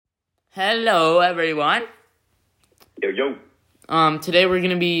Hello, everyone. Yo. Today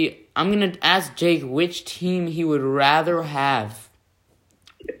I'm gonna ask Jake which team he would rather have.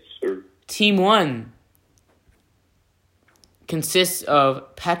 Yes, sir. Team 1 consists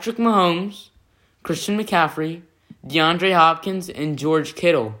of Patrick Mahomes, Christian McCaffrey, DeAndre Hopkins, and George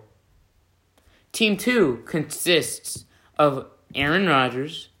Kittle. Team 2 consists of Aaron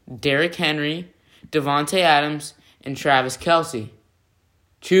Rodgers, Derrick Henry, Devontae Adams, and Travis Kelce.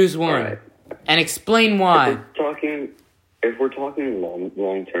 Choose one. All right. And explain why. If we're talking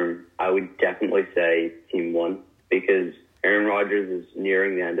long term, I would definitely say Team 1 because Aaron Rodgers is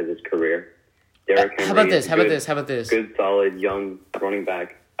nearing the end of his career. Derrick Henry How about this? Good, solid, young running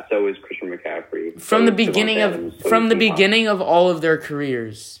back. So is Christian McCaffrey. From the beginning of all of their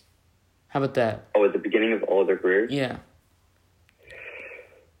careers. How about that? Oh, at the beginning of all of their careers? Yeah.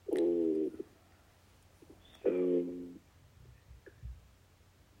 So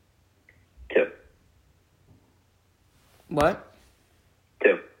 2. What?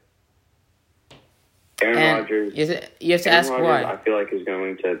 2. Aaron Rodgers. You have to ask Rodgers, why. I feel like is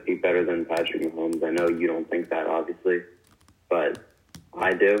going to be better than Patrick Mahomes. I know you don't think that, obviously, but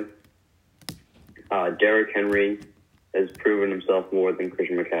I do. Derrick Henry has proven himself more than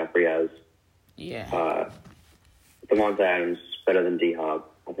Christian McCaffrey has. Yeah. Devontae Adams is better than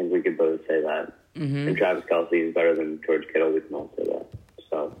D-Hop. I think we could both say that. Mm-hmm. And Travis Kelce is better than George Kittle. We can all say that.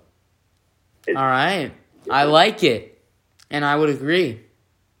 So. All right. I like it. And I would agree.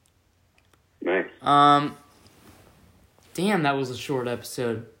 Nice. Damn, that was a short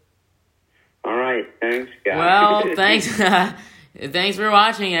episode. All right. Thanks, guys. Well, thanks. Thanks for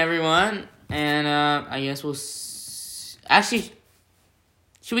watching, everyone. And I guess we'll... Actually,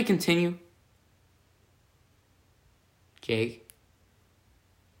 should we continue? Jake?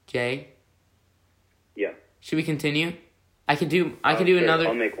 Yeah. Should we continue? I could do another...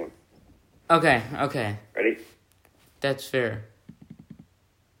 I'll make one. Okay. Ready? That's fair.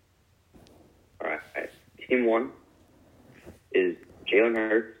 All right. Team 1 is Jalen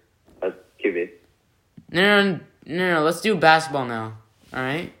Hurts as QB. No. Let's do basketball now. All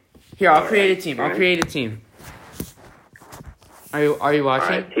right. Here, I'll create a team. All I'll right. create a team. Are you watching?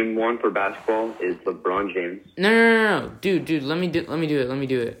 All right. Team 1 for basketball is LeBron James. No. Dude. Let me do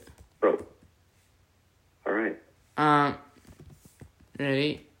it. Bro. All right.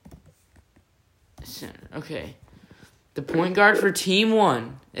 Ready? Okay. The point guard for Team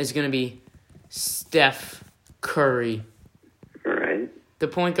 1 is going to be Steph Curry. All right. The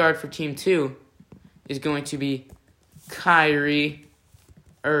point guard for Team 2 is going to be Kyrie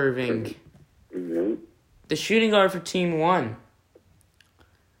Irving. Mm-hmm. The shooting guard for Team 1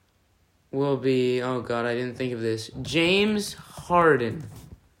 will be, oh God, I didn't think of this, James Harden.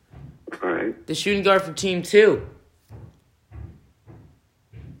 All right. The shooting guard for Team 2,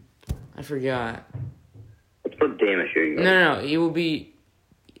 I forgot. Let's put Dame as shooting guard. No, it will be,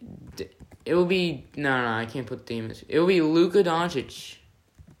 no, I can't put Dame as, it will be Luka Doncic.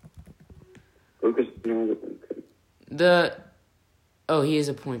 Lucas. He is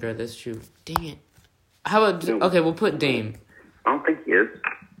a point guard, that's true. Dang it. How about, No. okay, we'll put Dame. I don't think he is.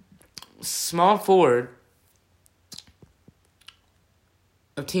 Small forward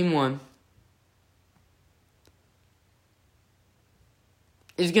of Team 1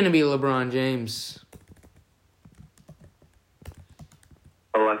 is going to be LeBron James.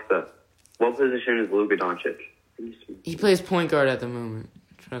 Alexa, what position is Luka Doncic? He plays point guard at the moment.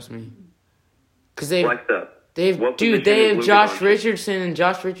 Trust me. Because Alexa, they have what position is Luka Josh Doncic? Richardson, and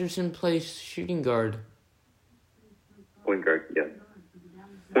Josh Richardson plays shooting guard. Point guard, yeah.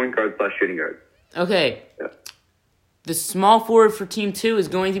 Point guard / shooting guard. Okay. Yeah. The small forward for Team 2 is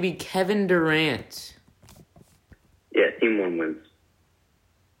going to be Kevin Durant. Yeah, Team 1 wins.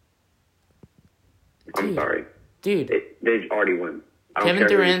 I'm Dude. sorry. Dude, They already win. I don't Kevin care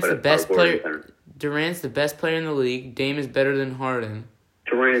who you Durant's put the as best power forward player. or center. Durant's the best player in the league. Dame is better than Harden.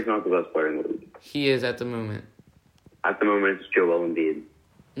 Durant is not the best player in the league. He is at the moment. At the moment, it's Joel Embiid.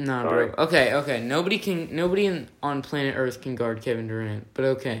 Nah, Sorry. bro. Okay. Nobody on planet Earth can guard Kevin Durant. But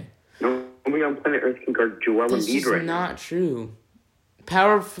okay. Nobody on planet Earth can guard Joel That's Embiid just right now. not true.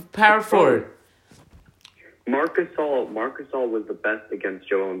 Power forward. Marcus All was the best against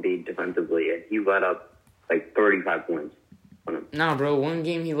Joel Embiid defensively, and he let up like 35 points on him. Nah, bro. One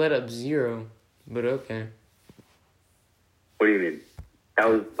game he let up 0. But okay. What do you mean? That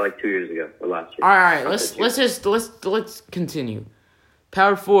was like 2 years ago or last year. All right. Not this year. Let's continue.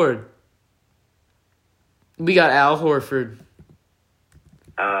 Power forward. We got Al Horford.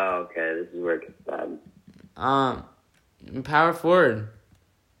 Oh, okay. This is where it gets bad. Power forward.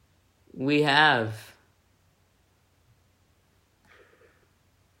 We have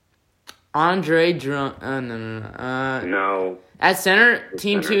Andre No. No. At center,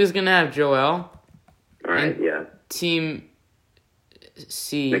 Team center. 2 is going to have Joel. All right, And- yeah. Team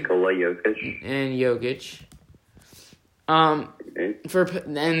C Nikola Jokic. and Jokic. Okay.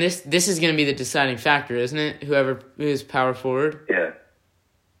 This is going to be the deciding factor, isn't it? Who is power forward. Yeah.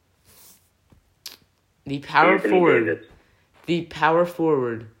 The power Anthony forward. Davis. The power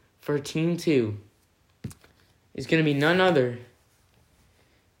forward for Team 2 is going to be none other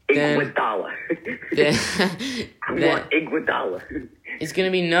Iguodala. I than want Iguodala. it's going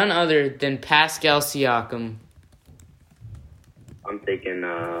to be none other than Pascal Siakam. I'm taking,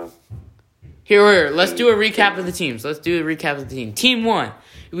 Here, let's do a recap of the teams. Team 1,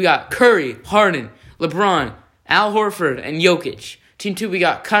 we got Curry, Harden, LeBron, Al Horford, and Jokic. Team 2, we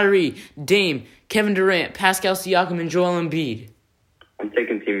got Kyrie, Dame, Kevin Durant, Pascal Siakam, and Joel Embiid. I'm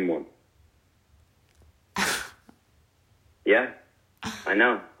taking Team 1. Yeah. I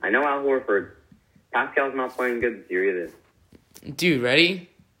know Al Horford. Pascal's not playing good this year either. Dude, ready?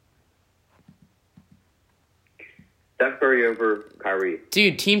 Steph Curry over Kyrie.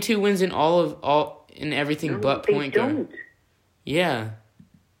 Dude, Team 2 wins in everything but point guard. Don't. Yeah.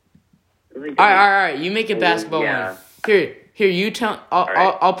 No, they don't. All right. You make it basketball yeah. one. Here. You tell.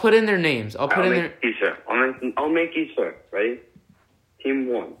 I'll put in their names. I'll make you sure. I'll make you sure. Ready? Team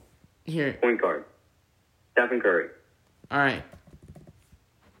 1. Here. Point guard. Stephen Curry. All right.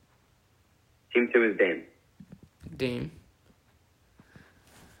 Team 2 is Dame. Dame.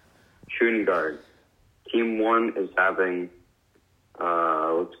 Shooting guard. Team 1 is having,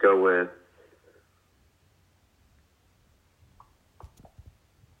 let's go with,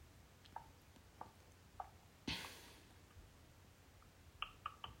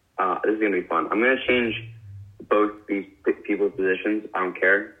 this is going to be fun. I'm going to change both these people's positions. I don't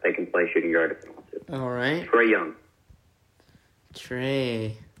care. They can play shooting guard if they want to. All right. Trae Young.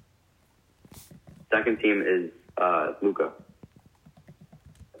 Trey. Second team is Luka.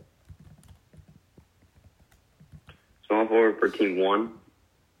 Small forward for Team 1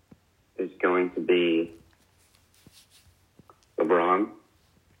 is going to be LeBron.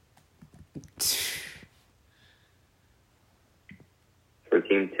 For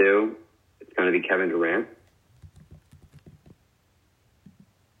Team 2, it's going to be Kevin Durant.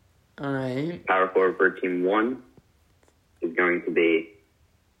 All right. Power forward for Team 1 is going to be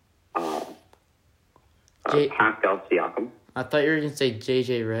Pascal Siakam. I thought you were gonna say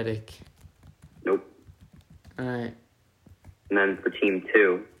JJ Redick. Nope. All right. And then for Team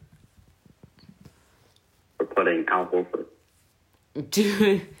 2, we're putting Al Horford.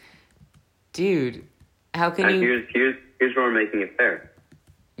 Dude, how can you? Here's where we're making it fair.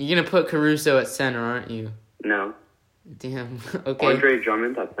 You're gonna put Caruso at center, aren't you? No. Damn. Okay. Andre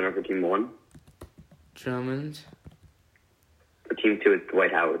Drummond at center for Team 1. Drummond. For Team 2, it's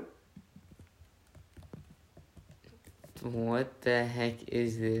Dwight Howard. What the heck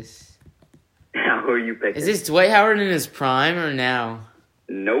is this? Now, who are you picking? Is this Dwight Howard in his prime or now?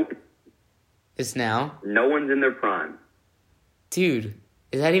 Nope. It's now? No one's in their prime. Dude,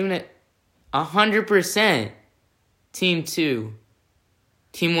 is that even 100%? Team 2.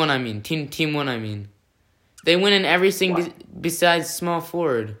 Team 1, I mean. Team 1, I mean. They win in everything besides small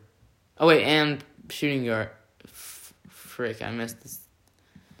forward. Oh, wait, and shooting guard. Frick, I missed this.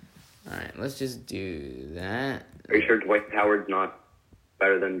 Alright, let's just do that. Are you sure Dwight Howard's not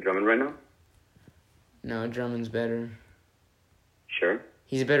better than Drummond right now? No, Drummond's better. Sure.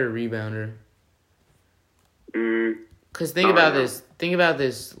 He's a better rebounder. Mm, Because think Not about right now. this. Think about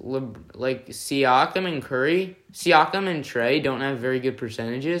this. Like, Siakam and Curry, Siakam and Trey don't have very good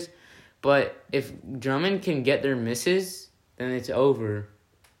percentages. But if Drummond can get their misses, then it's over.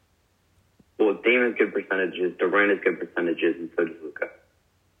 well, Dame has good percentages, Durant has good percentages, and so does Luka.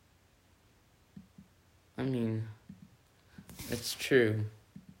 I mean, it's true.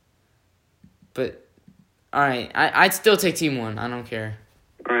 But, alright, I'd still take Team 1. I don't care.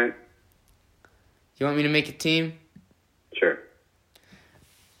 All right. You want me to make a team? Sure.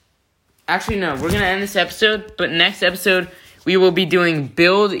 Actually, no. We're going to end this episode, but next episode, we will be doing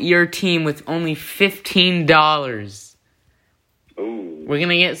Build Your Team with only $15. Ooh. We're going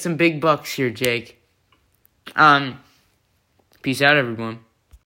to get some big bucks here, Jake. Peace out, everyone.